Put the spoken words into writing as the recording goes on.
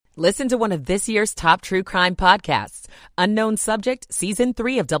Listen to one of this year's top true crime podcasts. Unknown Subject, Season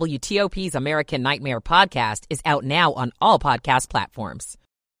 3 of WTOP's American Nightmare podcast is out now on all podcast platforms.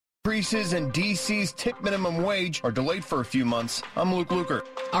 Increases in D.C.'s tip minimum wage are delayed for a few months. I'm Luke Luker.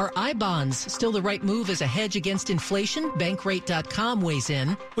 Are I-bonds still the right move as a hedge against inflation? Bankrate.com weighs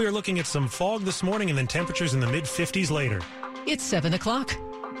in. We are looking at some fog this morning and then temperatures in the mid-50s later. It's 7 o'clock.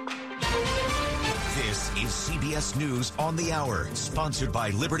 This is CBS News on the Hour, sponsored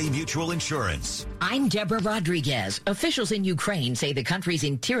by Liberty Mutual Insurance. I'm Deborah Rodriguez. Officials in Ukraine say the country's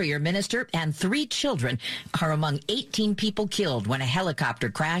interior minister and 3 children are among 18 people killed when a helicopter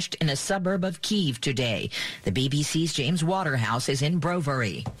crashed in a suburb of Kyiv today. The BBC's James Waterhouse is in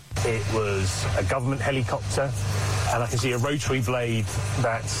Brovary. It was a government helicopter, and I can see a rotary blade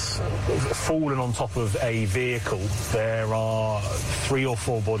that's fallen on top of a vehicle. There are 3 or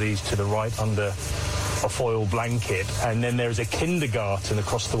 4 bodies to the right under a foil blanket, and then there's a kindergarten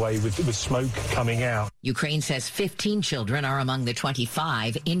across the way with smoke coming out. Ukraine says 15 children are among the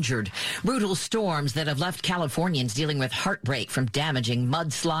 25 injured. Brutal storms that have left Californians dealing with heartbreak from damaging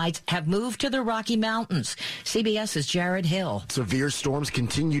mudslides have moved to the Rocky Mountains. CBS's Jared Hill. Severe storms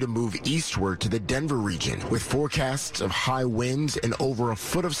continue to move eastward to the Denver region with forecasts of high winds and over a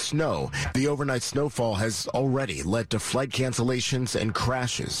foot of snow. The overnight snowfall has already led to flight cancellations and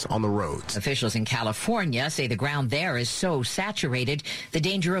crashes on the roads. Officials in California say the ground there is so saturated, the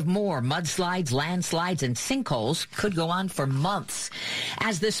danger of more mudslides, landslides, and sinkholes could go on for months.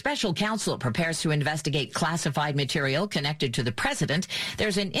 As the special counsel prepares to investigate classified material connected to the president,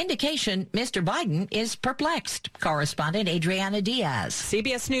 there's an indication Mr. Biden is perplexed. Correspondent Adriana Diaz.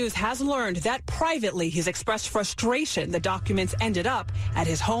 CBS News has learned that privately he's expressed frustration the documents ended up at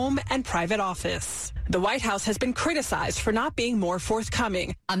his home and private office. The White House has been criticized for not being more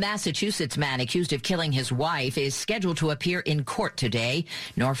forthcoming. A Massachusetts man accused of killing his wife is scheduled to appear in court today.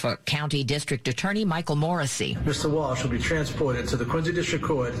 Norfolk County District Attorney Michael Morrissey. Mr. Walsh will be transported to the Quincy District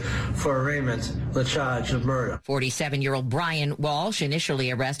Court for arraignment on the charge of murder. 47-year-old Brian Walsh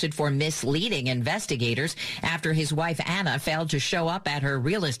initially arrested for misleading investigators after his wife Anna failed to show up at her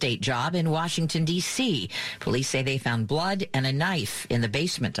real estate job in Washington, D.C. Police say they found blood and a knife in the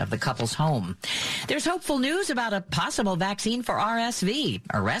basement of the couple's home. There's hopeful news about a possible vaccine for RSV,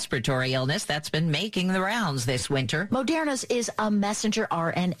 a respiratory illness that's been making the rounds this winter. Moderna's is a messenger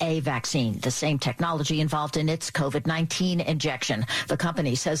RNA vaccine, the same technology involved in its COVID-19 injection. The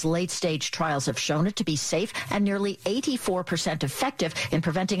company says late-stage trials have shown it to be safe and nearly 84% effective in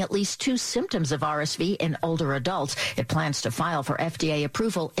preventing at least 2 symptoms of RSV in older adults. It plans to file for FDA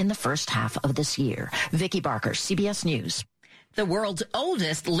approval in the first half of this year. Vicki Barker, CBS News. The world's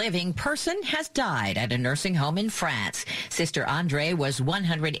oldest living person has died at a nursing home in France. Sister Andre was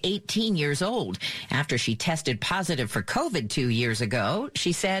 118 years old. After she tested positive for COVID 2 years ago,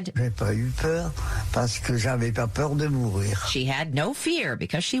 she said, she had no fear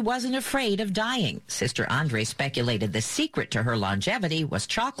because she wasn't afraid of dying. Sister Andre speculated the secret to her longevity was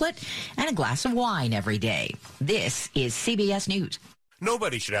chocolate and a glass of wine every day. This is CBS News.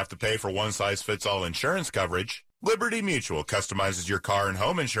 Nobody should have to pay for one-size-fits-all insurance coverage. Liberty Mutual customizes your car and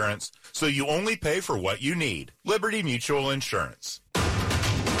home insurance so you only pay for what you need. Liberty Mutual Insurance.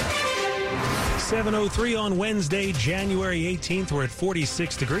 7:03 on Wednesday, January 18th. We're at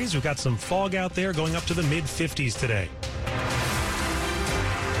 46 degrees. We've got some fog out there going up to the mid-50s today.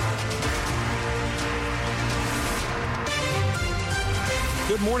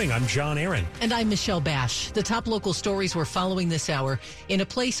 Good morning. I'm John Aaron. And I'm Michelle Bash. The top local stories we're following this hour. In a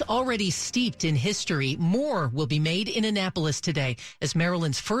place already steeped in history, more will be made in Annapolis today as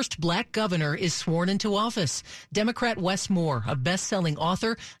Maryland's first black governor is sworn into office. Democrat Wes Moore, a best-selling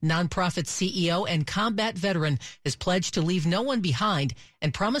author, nonprofit CEO, and combat veteran, has pledged to leave no one behind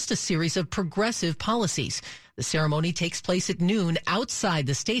and promised a series of progressive policies. The ceremony takes place at noon outside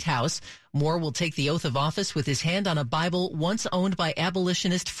the State House. Moore will take the oath of office with his hand on a Bible once owned by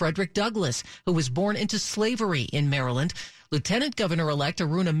abolitionist Frederick Douglass, who was born into slavery in Maryland. Lieutenant Governor-elect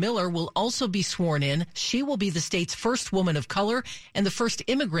Aruna Miller will also be sworn in. She will be the state's first woman of color and the first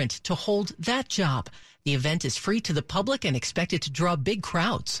immigrant to hold that job. The event is free to the public and expected to draw big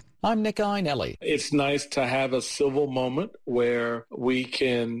crowds. I'm Nick Einelli. It's nice to have a civil moment where we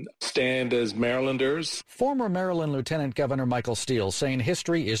can stand as Marylanders. Former Maryland Lieutenant Governor Michael Steele saying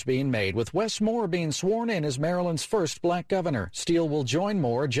history is being made with Wes Moore being sworn in as Maryland's first black governor. Steele will join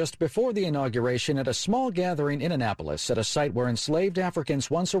Moore just before the inauguration at a small gathering in Annapolis at a site where enslaved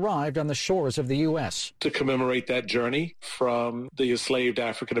Africans once arrived on the shores of the U.S. To commemorate that journey from the enslaved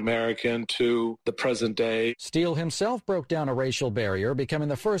African American to the present day. Steele himself broke down a racial barrier, becoming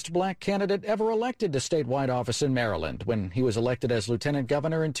the first first black candidate ever elected to statewide office in Maryland when he was elected as lieutenant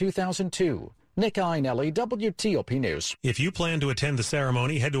governor in 2002. Nick Iannelli, WTOP News. If you plan to attend the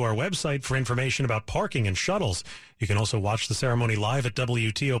ceremony, head to our website for information about parking and shuttles. You can also watch the ceremony live at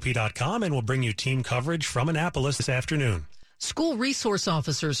WTOP.com, and we'll bring you team coverage from Annapolis this afternoon. School resource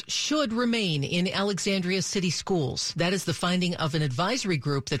officers should remain in Alexandria City Schools. That is the finding of an advisory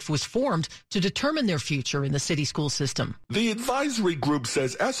group that was formed to determine their future in the city school system. The advisory group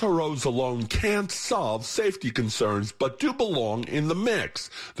says SROs alone can't solve safety concerns, but do belong in the mix.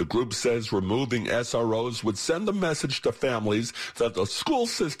 The group says removing SROs would send a message to families that the school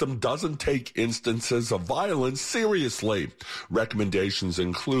system doesn't take instances of violence seriously. Recommendations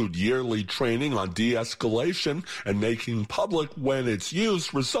include yearly training on de-escalation and making public when its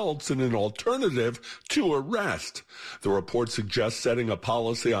use results in an alternative to arrest. The report suggests setting a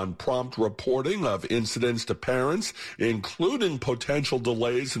policy on prompt reporting of incidents to parents, including potential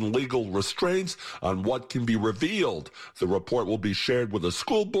delays and legal restraints on what can be revealed. The report will be shared with the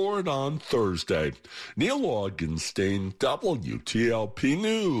school board on Thursday. Neil Augenstein, WTOP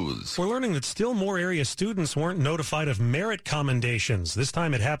News. We're learning that still more area students weren't notified of merit commendations. This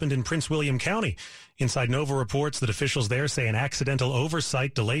time it happened in Prince William County. Inside Nova reports that officials there say an accidental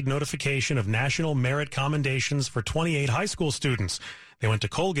oversight delayed notification of national merit commendations for 28 high school students. They went to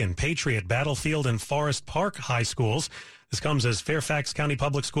Colgan, Patriot, Battlefield, and Forest Park high schools. This comes as Fairfax County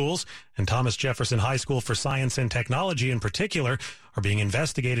Public Schools and Thomas Jefferson High School for Science and Technology in particular are being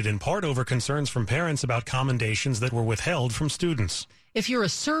investigated in part over concerns from parents about commendations that were withheld from students. If you're a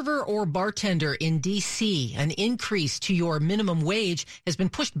server or bartender in D.C., an increase to your minimum wage has been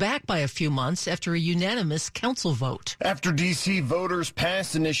pushed back by a few months after a unanimous council vote. After D.C. voters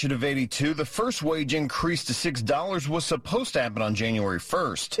passed Initiative 82, the first wage increase to $6 was supposed to happen on January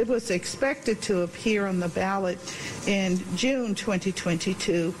 1st. It was expected to appear on the ballot in June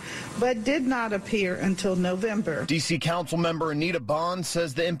 2022, but did not appear until November. D.C. Council member Anita Bond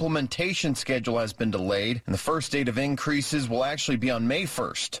says the implementation schedule has been delayed, and the first date of increases will actually be on May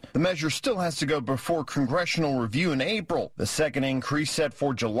 1st. The measure still has to go before congressional review in April. The second increase set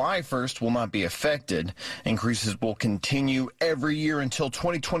for July 1st will not be affected. Increases will continue every year until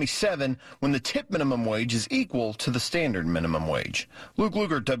 2027 when the tip minimum wage is equal to the standard minimum wage. Luke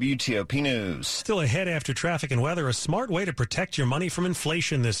Luger, WTOP News. Still ahead after traffic and weather, a smart way to protect your money from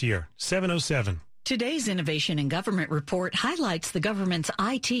inflation this year. 7:07. Today's Innovation in Government report highlights the government's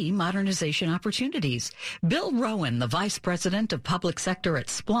IT modernization opportunities. Bill Rowan, the vice president of public sector at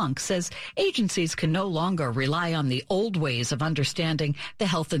Splunk, says agencies can no longer rely on the old ways of understanding the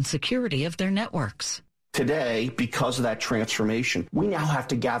health and security of their networks. Today, because of that transformation, we now have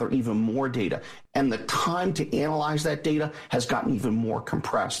to gather even more data, and the time to analyze that data has gotten even more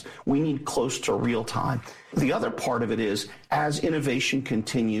compressed. We need close to real time. The other part of it is, as innovation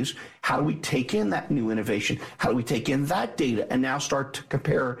continues, how do we take in that new innovation? How do we take in that data and now start to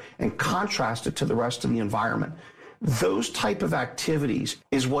compare and contrast it to the rest of the environment? Those type of activities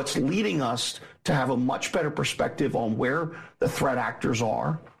is what's leading us to have a much better perspective on where the threat actors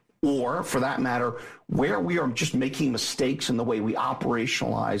are, or, for that matter, where we are just making mistakes in the way we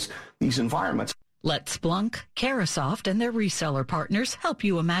operationalize these environments. Let Splunk, Carahsoft, and their reseller partners help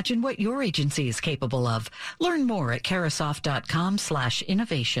you imagine what your agency is capable of. Learn more at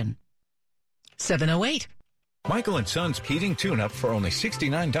Carahsoft.com/innovation. 7:08. Michael & Son's heating tune-up for only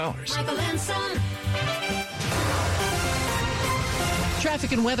 $69. Michael & Son.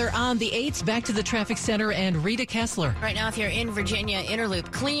 Traffic and weather on the 8s. Back to the traffic center and Rita Kessler. Right now, if you're in Virginia,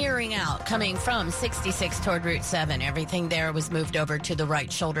 Interloop clearing out, coming from 66 toward Route 7. Everything there was moved over to the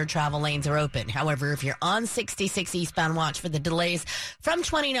right shoulder. Travel lanes are open. However, if you're on 66 eastbound, watch for the delays from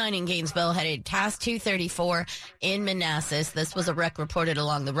 29 in Gainesville, headed past 234 in Manassas. This was a wreck reported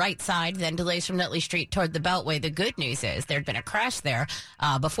along the right side. Then delays from Nutley Street toward the Beltway. The good news is there'd been a crash there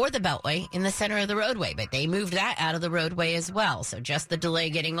before the Beltway in the center of the roadway, but they moved that out of the roadway as well. So just the delay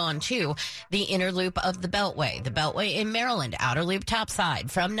getting on to the inner loop of the Beltway. The Beltway in Maryland, outer loop topside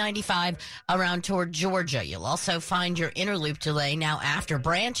from 95 around toward Georgia. You'll also find your inner loop delay now after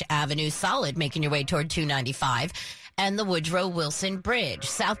Branch Avenue, solid, making your way toward 295. And the Woodrow Wilson Bridge.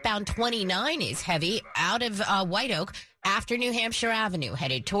 Southbound 29 is heavy out of White Oak after New Hampshire Avenue,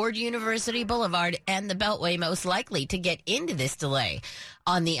 headed toward University Boulevard and the Beltway, most likely to get into this delay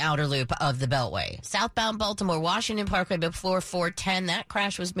on the outer loop of the Beltway. Southbound Baltimore Washington Parkway before 410. That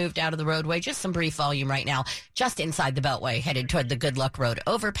crash was moved out of the roadway. Just some brief volume right now, just inside the Beltway, headed toward the Good Luck Road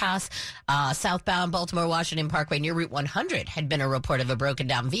overpass. Southbound Baltimore Washington Parkway near Route 100 had been a report of a broken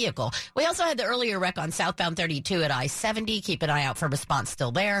down vehicle. We also had the earlier wreck on southbound 32 at I-70. Keep an eye out for response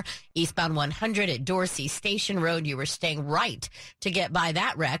still there. Eastbound 100 at Dorsey Station Road. You were staying staying right to get by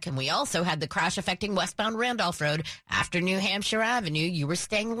that wreck. And we also had the crash affecting westbound Randolph Road after New Hampshire Avenue. You were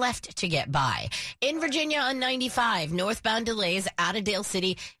staying left to get by. In Virginia on 95, northbound delays out of Dale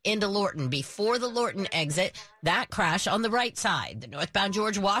City into Lorton. Before the Lorton exit, that crash on the right side. The northbound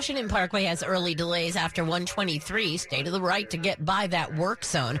George Washington Parkway has early delays after 123. Stay to the right to get by that work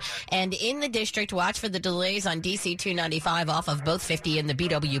zone. And in the district, watch for the delays on DC 295 off of both 50 and the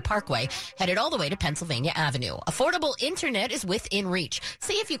BW Parkway, headed all the way to Pennsylvania Avenue. Affordable internet is within reach.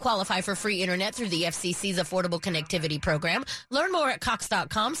 See if you qualify for free internet through the FCC's Affordable Connectivity Program. Learn more at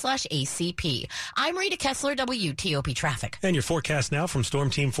cox.com/ACP. I'm Rita Kessler, WTOP Traffic. And your forecast now from Storm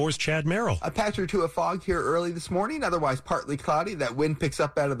Team 4's Chad Merrill. A patch or two of fog here early this morning, otherwise partly cloudy. That wind picks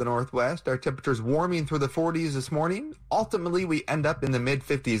up out of the northwest. Our temperatures warming through the 40s this morning. Ultimately, we end up in the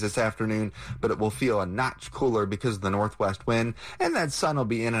mid-50s this afternoon, but it will feel a notch cooler because of the northwest wind, and that sun will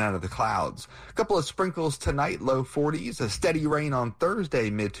be in and out of the clouds. A couple of sprinkles tonight, low 40s. A steady rain on Thursday,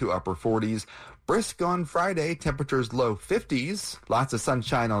 mid to upper 40s. Brisk on Friday, temperatures low 50s. Lots of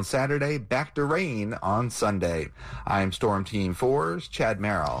sunshine on Saturday, back to rain on Sunday. I'm Storm Team 4's Chad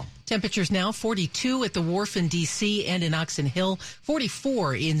Merrill. Temperatures now 42 at the Wharf in D.C. and in Oxon Hill,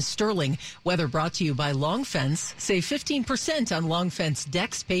 44 in Sterling. Weather brought to you by Long Fence. Save 15% on Long Fence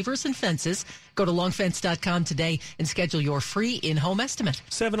decks, pavers, and fences. Go to longfence.com today and schedule your free in-home estimate.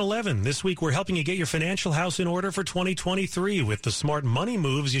 7-Eleven. This week, we're helping you get your financial house in order for 2023 with the smart money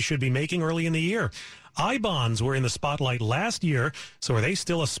moves you should be making early in the year. I-bonds were in the spotlight last year, so are they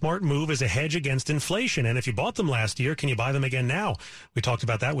still a smart move as a hedge against inflation? And if you bought them last year, can you buy them again now? We talked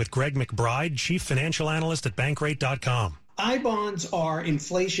about that with Greg McBride, Chief Financial Analyst at Bankrate.com. I-bonds are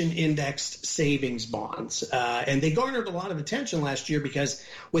inflation-indexed savings bonds, and they garnered a lot of attention last year because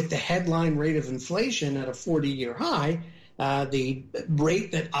with the headline rate of inflation at a 40-year high, the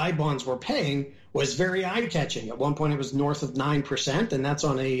rate that I-bonds were paying was very eye-catching. At one point, it was north of 9%, and that's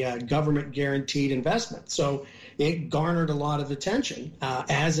on a government-guaranteed investment. So it garnered a lot of attention.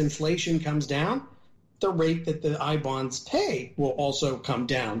 As inflation comes down, the rate that the I-bonds pay will also come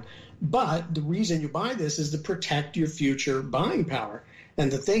down. But the reason you buy this is to protect your future buying power.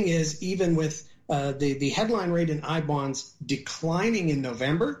 And the thing is, even with the headline rate in I-bonds declining in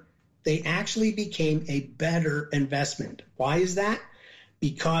November, they actually became a better investment. Why is that?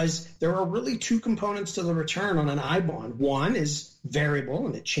 Because there are really two components to the return on an I-bond. One is variable,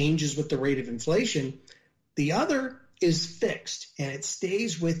 and it changes with the rate of inflation. The other is fixed, and it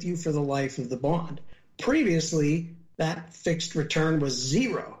stays with you for the life of the bond. Previously, that fixed return was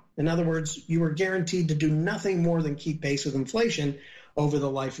zero. In other words, you were guaranteed to do nothing more than keep pace with inflation over the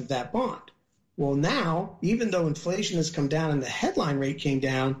life of that bond. Well, now, even though inflation has come down and the headline rate came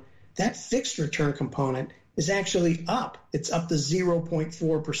down, that fixed return component is actually up. It's up to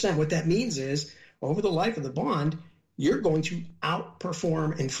 0.4%. What that means is, over the life of the bond, you're going to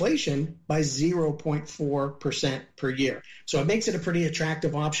outperform inflation by 0.4% per year. So it makes it a pretty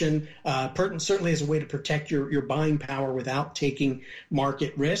attractive option, certainly as a way to protect your buying power without taking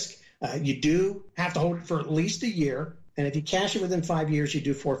market risk. You do have to hold it for at least a year, and if you cash it within 5 years, you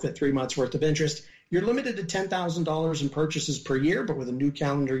do forfeit 3 months worth of interest. You're limited to $10,000 in purchases per year, but with a new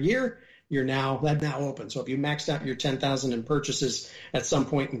calendar year, that now open. So if you maxed out your $10,000 in purchases at some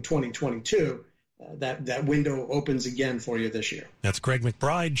point in 2022, that window opens again for you this year. That's Greg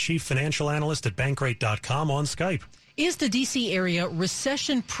McBride, Chief Financial Analyst at Bankrate.com on Skype. Is the D.C. area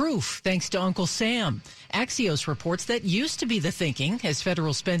recession-proof thanks to Uncle Sam? Axios reports that used to be the thinking as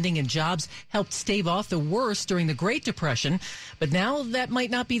federal spending and jobs helped stave off the worst during the Great Depression. But now that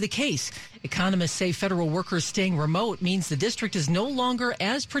might not be the case. Economists say federal workers staying remote means the district is no longer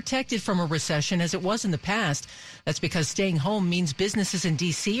as protected from a recession as it was in the past. That's because staying home means businesses in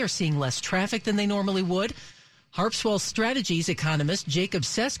D.C. are seeing less traffic than they normally would. Harpswell Strategies economist Jacob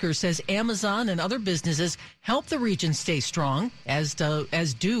Sesker says Amazon and other businesses help the region stay strong, as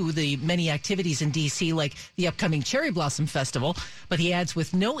do the many activities in D.C. like the upcoming Cherry Blossom Festival. But he adds,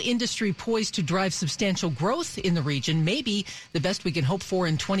 with no industry poised to drive substantial growth in the region, maybe the best we can hope for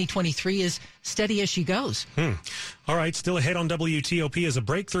in 2023 is steady as she goes. All right, still ahead on WTOP is a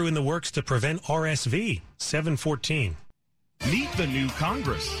breakthrough in the works to prevent RSV. 7:14. Meet the new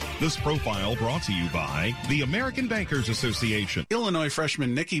Congress. This profile brought to you by the American Bankers Association. Illinois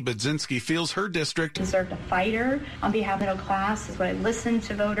freshman Nikki Budzinski feels her district deserved a fighter on behalf of the middle class. Is what I listened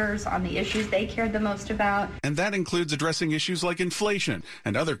to voters on the issues they cared the most about. And that includes addressing issues like inflation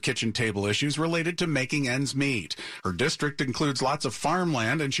and other kitchen table issues related to making ends meet. Her district includes lots of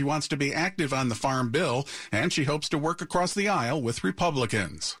farmland, and she wants to be active on the farm bill, and she hopes to work across the aisle with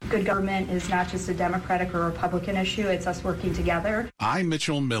Republicans. Good government is not just a Democratic or Republican issue. It's us working working together. I'm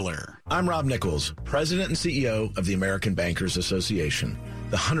Mitchell Miller. I'm Rob Nichols, President and CEO of the American Bankers Association.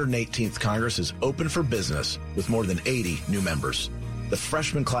 The 118th Congress is open for business with more than 80 new members. The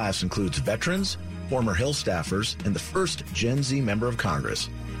freshman class includes veterans, former Hill staffers, and the first Gen Z member of Congress,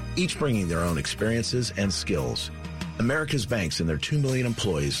 each bringing their own experiences and skills. America's banks and their 2 million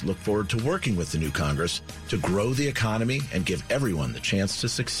employees look forward to working with the new Congress to grow the economy and give everyone the chance to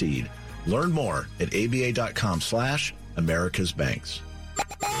succeed. Learn more at aba.com/America's Banks.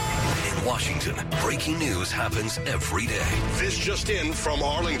 In Washington, breaking news happens every day. This just in from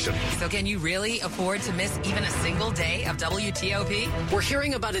Arlington. So can you really afford to miss even a single day of WTOP? We're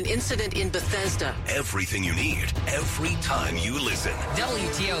hearing about an incident in Bethesda. Everything you need, every time you listen.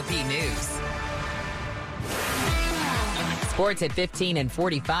 WTOP News. Sports at 15 and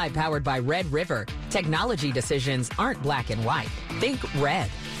 45, powered by Red River. Technology decisions aren't black and white. Think red.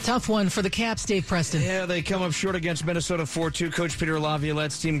 Tough one for the Caps, Dave Preston. Yeah, they come up short against Minnesota 4-2. Coach Peter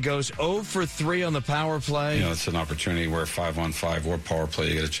Laviolette's team goes 0 for 3 on the power play. You know, it's an opportunity where 5-on-5 or power play,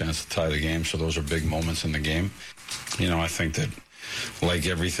 you get a chance to tie the game. So those are big moments in the game. You know, I think that like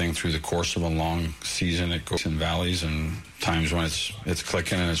everything through the course of a long season, it goes in valleys and times when it's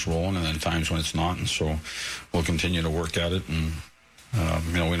clicking and it's rolling, and then times when it's not. And so we'll continue to work at it, and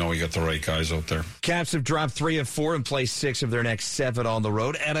we know we got the right guys out there. Caps have dropped 3 of 4 and play 6 of their next 7 on the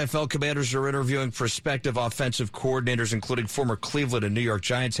road. NFL Commanders are interviewing prospective offensive coordinators, including former Cleveland and New York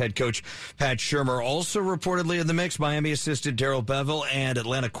Giants head coach Pat Shurmur. Also reportedly in the mix, Miami assistant Darrell Bevell and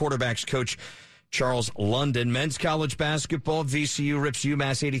Atlanta quarterbacks coach Charles London. Men's college basketball, VCU rips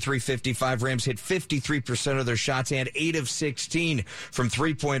UMass 83-55. Rams hit 53% of their shots and 8 of 16 from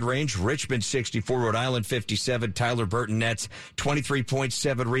three-point range. Richmond 64, Rhode Island 57. Tyler Burton nets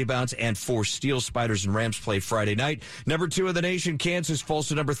 23.7 rebounds and 4 steals. Spiders and Rams play Friday night. Number 2 in the nation, Kansas falls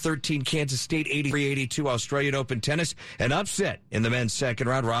to number 13, Kansas State 83-82. Australian Open tennis, an upset in the men's second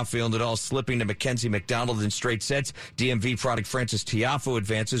round. Rafael Nadal slipping to Mackenzie McDonald in straight sets. DMV product Francis Tiafoe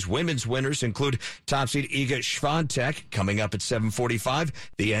advances. Women's winners include top seed Iga Swiatek coming up at 7:45.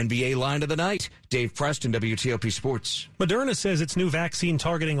 The NBA line of the night. Dave Preston, WTOP Sports. Moderna says its new vaccine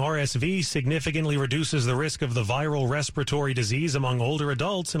targeting RSV significantly reduces the risk of the viral respiratory disease among older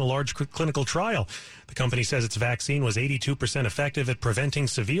adults in a large clinical trial. The company says its vaccine was 82% effective at preventing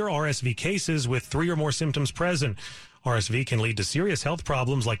severe RSV cases with 3 or more symptoms present. RSV can lead to serious health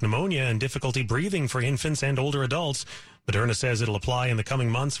problems like pneumonia and difficulty breathing for infants and older adults. Moderna says it'll apply in the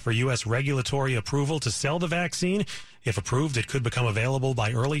coming months for U.S. regulatory approval to sell the vaccine. If approved, it could become available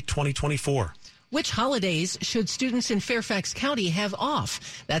by early 2024. Which holidays should students in Fairfax County have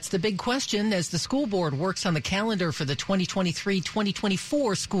off? That's the big question as the school board works on the calendar for the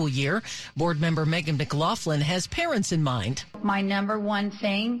 2023-2024 school year. Board member Megan McLaughlin has parents in mind. My number one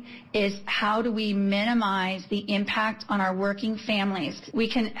thing is how do we minimize the impact on our working families? We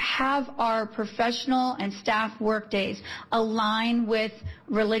can have our professional and staff work days align with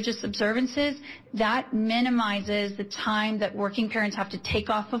religious observances. That minimizes the time that working parents have to take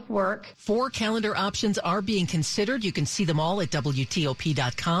off of work. 4 calendar options are being considered. You can see them all at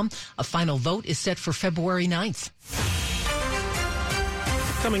WTOP.com. A final vote is set for February 9th.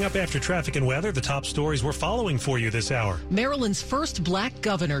 Coming up after traffic and weather, the top stories we're following for you this hour. Maryland's first black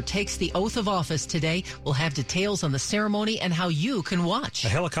governor takes the oath of office today. We'll have details on the ceremony and how you can watch. A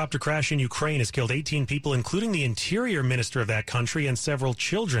helicopter crash in Ukraine has killed 18 people, including the interior minister of that country and several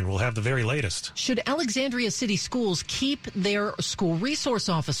children. We'll have the very latest. Should Alexandria City Schools keep their school resource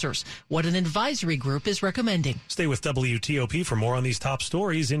officers? What an advisory group is recommending. Stay with WTOP for more on these top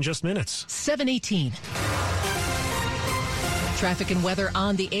stories in just minutes. 7:18. Traffic and weather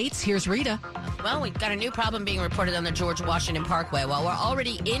on the 8s. Here's Rita. Well, we've got a new problem being reported on the George Washington Parkway. While we're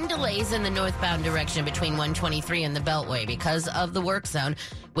already in delays in the northbound direction between 123 and the Beltway because of the work zone,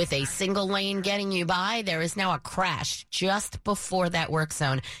 with a single lane getting you by, there is now a crash just before that work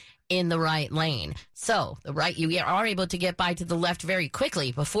zone in the right lane. So the right, you are able to get by to the left very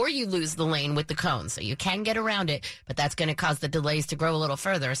quickly before you lose the lane with the cone. So you can get around it, but that's going to cause the delays to grow a little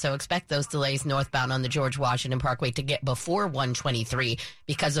further. So expect those delays northbound on the George Washington Parkway to get before 123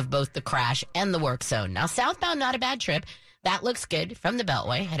 because of both the crash and the work zone. Now southbound, not a bad trip. That looks good from the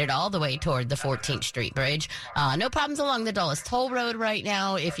Beltway, headed all the way toward the 14th Street Bridge. No problems along the Dulles Toll Road right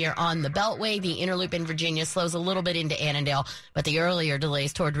now. If you're on the Beltway, the inner loop in Virginia slows a little bit into Annandale, but the earlier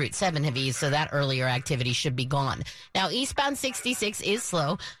delays toward Route 7 have eased, so that earlier activity should be gone. Now, eastbound 66 is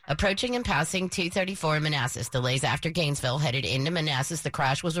slow, approaching and passing 234 in Manassas. Delays after Gainesville, headed into Manassas. The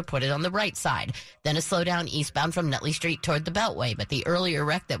crash was reported on the right side. Then a slowdown eastbound from Nutley Street toward the Beltway, but the earlier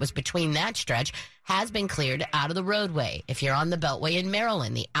wreck that was between that stretch has been cleared out of the roadway. If you're on the Beltway in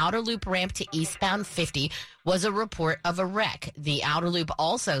Maryland, the outer loop ramp to eastbound 50 was a report of a wreck. The outer loop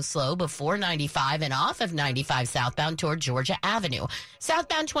also slow before 95 and off of 95 southbound toward Georgia Avenue.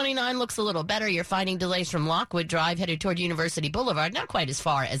 Southbound 29 looks a little better. You're finding delays from Lockwood Drive headed toward University Boulevard, not quite as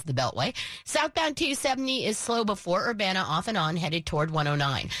far as the Beltway. Southbound 270 is slow before Urbana off and on headed toward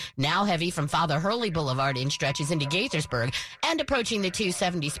 109. Now heavy from Father Hurley Boulevard in stretches into Gaithersburg and approaching the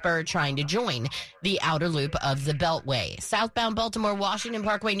 270 spur trying to join the outer loop of the Beltway. Southbound Baltimore-Washington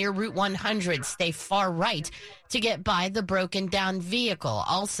Parkway near Route 100. Stay far right to get by the broken down vehicle.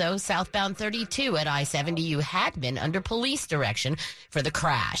 Also, southbound 32 at I-70, you had been under police direction for the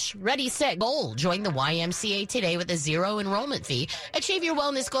crash. Ready, set, goal. Join the YMCA today with a zero enrollment fee. Achieve your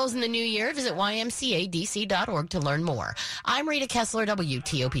wellness goals in the new year. Visit ymcadc.org to learn more. I'm Rita Kessler,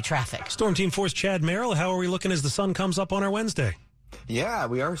 WTOP Traffic. Storm Team 4's Chad Merrill. How are we looking as the sun comes up on our Wednesday? Yeah,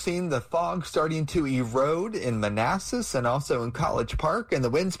 we are seeing the fog starting to erode in Manassas and also in College Park, and the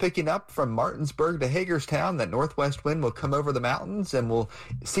wind's picking up from Martinsburg to Hagerstown. That northwest wind will come over the mountains, and we'll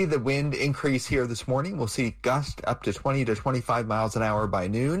see the wind increase here this morning. We'll see gusts up to 20 to 25 miles an hour by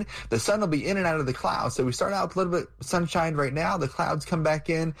noon. The sun will be in and out of the clouds, so we start out with a little bit of sunshine right now. The clouds come back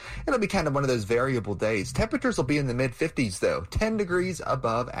in. It'll be kind of one of those variable days. Temperatures will be in the mid-50s, though, 10 degrees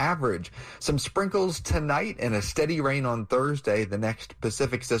above average. Some sprinkles tonight and a steady rain on Thursday. The next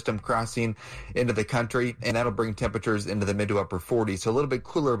Pacific system crossing into the country, and that'll bring temperatures into the mid to upper 40s. So a little bit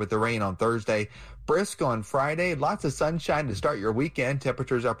cooler with the rain on Thursday. Brisk on Friday, lots of sunshine to start your weekend,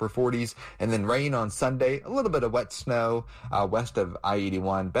 temperatures upper 40s, and then rain on Sunday, a little bit of wet snow west of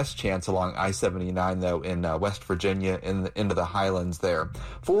I-81. Best chance along I-79, though, in West Virginia into the highlands there.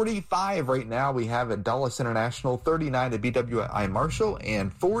 45 right now we have at Dulles International, 39 at BWI Marshall,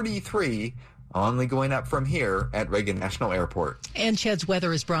 and 43 only going up from here at Reagan National Airport. And Chad's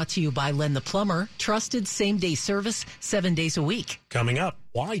weather is brought to you by Len the Plumber. Trusted same-day service 7 days a week. Coming up.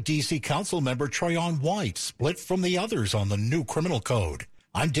 Why D.C. Council member Trayon White split from the others on the new criminal code.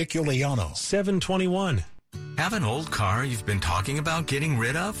 I'm Dick Iuliano. 721. Have an old car you've been talking about getting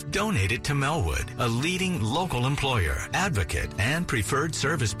rid of? Donate it to Melwood, a leading local employer, advocate, and preferred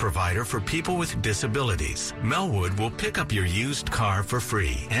service provider for people with disabilities. Melwood will pick up your used car for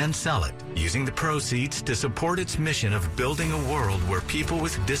free and sell it, using the proceeds to support its mission of building a world where people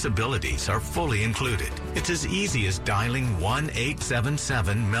with disabilities are fully included. It's as easy as dialing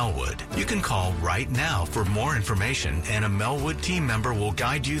 1-877-MELWOOD. You can call right now for more information, and a Melwood team member will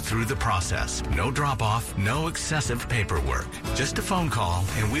guide you through the process. No drop-off, no excessive paperwork. Just a phone call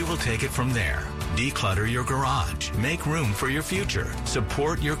and we will take it from there. Declutter your garage. Make room for your future.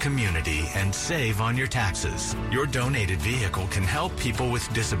 Support your community and save on your taxes. Your donated vehicle can help people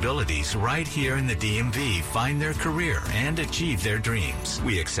with disabilities right here in the DMV find their career and achieve their dreams.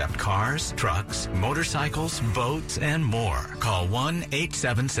 We accept cars, trucks, motorcycles, boats, and more. Call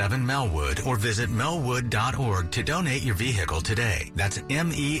 1-877-MELWOOD or visit melwood.org to donate your vehicle today. That's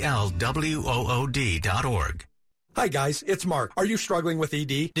MELWOOD.org. Hi guys, it's Mark. Are you struggling with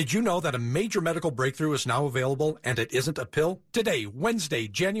ED? Did you know that a major medical breakthrough is now available and it isn't a pill? Today, Wednesday,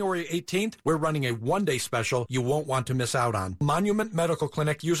 January 18th, we're running a one-day special you won't want to miss out on. Monument Medical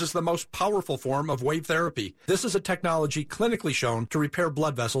Clinic uses the most powerful form of wave therapy. This is a technology clinically shown to repair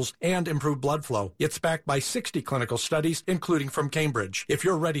blood vessels and improve blood flow. It's backed by 60 clinical studies, including from Cambridge. If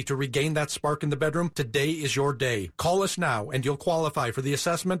you're ready to regain that spark in the bedroom, today is your day. Call us now and you'll qualify for the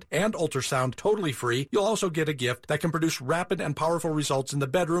assessment and ultrasound totally free. You'll also get a gift that can produce rapid and powerful results in the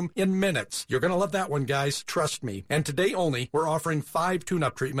bedroom in minutes. You're going to love that one, guys. Trust me. And today only, we're offering 5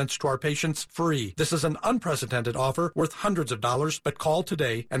 tune-up treatments to our patients free. This is an unprecedented offer worth hundreds of dollars, but call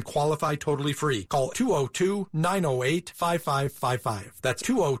today and qualify totally free. Call 202-908-5555. That's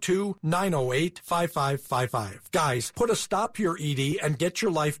 202-908-5555. Guys, put a stop to your ED and get your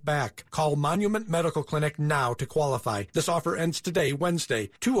life back. Call Monument Medical Clinic now to qualify. This offer ends today,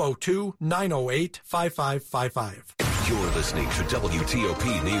 Wednesday, 202-908-5555. You're listening to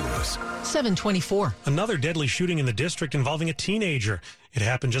WTOP News. 724. Another deadly shooting in the district involving a teenager. It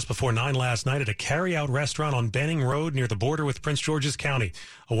happened just before 9 last night at a carry-out restaurant on Benning Road near the border with Prince George's County.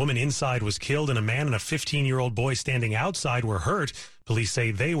 A woman inside was killed and a man and a 15-year-old boy standing outside were hurt. Police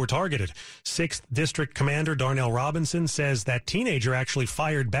say they were targeted. 6th District Commander Darnell Robinson says that teenager actually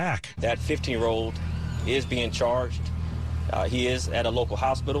fired back. That 15-year-old is being charged. He is at a local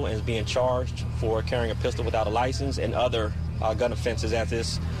hospital and is being charged for carrying a pistol without a license and other gun offenses as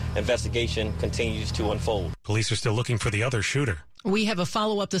this investigation continues to unfold. Police are still looking for the other shooter. We have a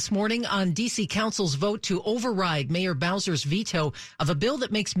follow-up this morning on D.C. Council's vote to override Mayor Bowser's veto of a bill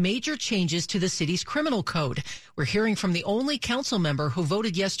that makes major changes to the city's criminal code. We're hearing from the only council member who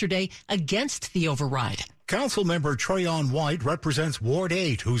voted yesterday against the override. Councilmember Trayon White represents Ward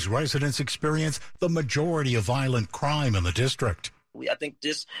 8, whose residents experience the majority of violent crime in the district. I think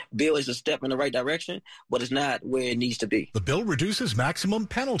this bill is a step in the right direction, but it's not where it needs to be. The bill reduces maximum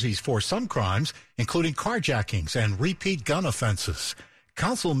penalties for some crimes, including carjackings and repeat gun offenses.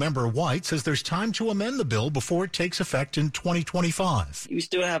 Councilmember White says there's time to amend the bill before it takes effect in 2025. We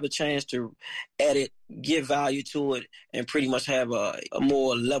still have a chance to edit, give value to it, and pretty much have a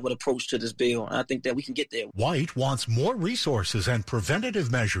more leveled approach to this bill. And I think that we can get there. White wants more resources and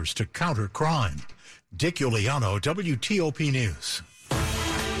preventative measures to counter crime. Dick Iuliano, WTOP News.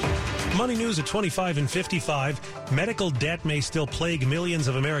 Money News at 25 and 55. Medical debt may still plague millions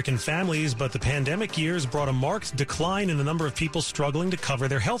of American families, but the pandemic years brought a marked decline in the number of people struggling to cover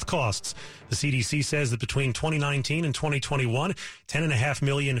their health costs. The CDC says that between 2019 and 2021, 10.5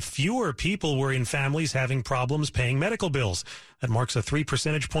 million fewer people were in families having problems paying medical bills. That marks a 3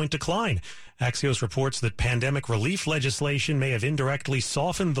 percentage point decline. Axios reports that pandemic relief legislation may have indirectly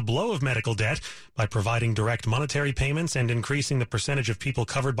softened the blow of medical debt by providing direct monetary payments and increasing the percentage of people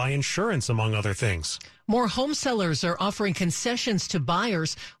covered by insurance, among other things. More home sellers are offering concessions to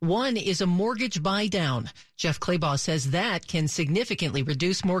buyers. One is a mortgage buy-down. Jeff Claybaugh says that can significantly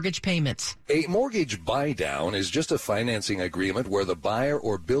reduce mortgage payments. A mortgage buy-down is just a financing agreement where the buyer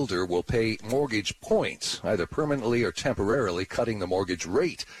or builder will pay mortgage points, either permanently or temporarily cutting the mortgage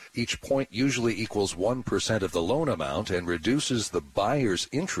rate. Each point usually equals 1% of the loan amount and reduces the buyer's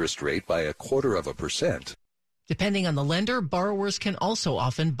interest rate by 0.25%. Depending on the lender, borrowers can also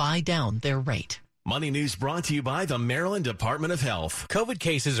often buy down their rate. Money News brought to you by the Maryland Department of Health. COVID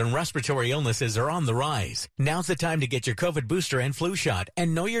cases and respiratory illnesses are on the rise. Now's the time to get your COVID booster and flu shot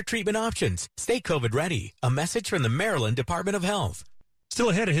and know your treatment options. Stay COVID ready. A message from the Maryland Department of Health. Still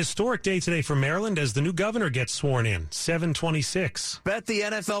ahead, a historic day today for Maryland as the new governor gets sworn in, 7:26. Bet the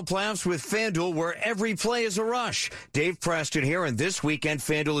NFL playoffs with FanDuel, where every play is a rush. Dave Preston here, and this weekend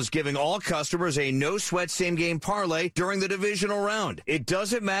FanDuel is giving all customers a no-sweat same-game parlay during the divisional round. It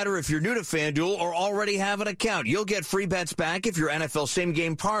doesn't matter if you're new to FanDuel or already have an account. You'll get free bets back if your NFL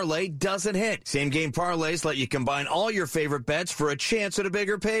same-game parlay doesn't hit. Same-game parlays let you combine all your favorite bets for a chance at a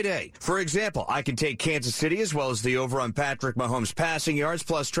bigger payday. For example, I can take Kansas City as well as the over on Patrick Mahomes passing yards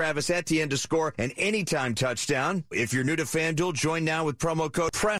plus Travis Etienne to score an anytime touchdown. If you're new to FanDuel, join now with promo code PRESS.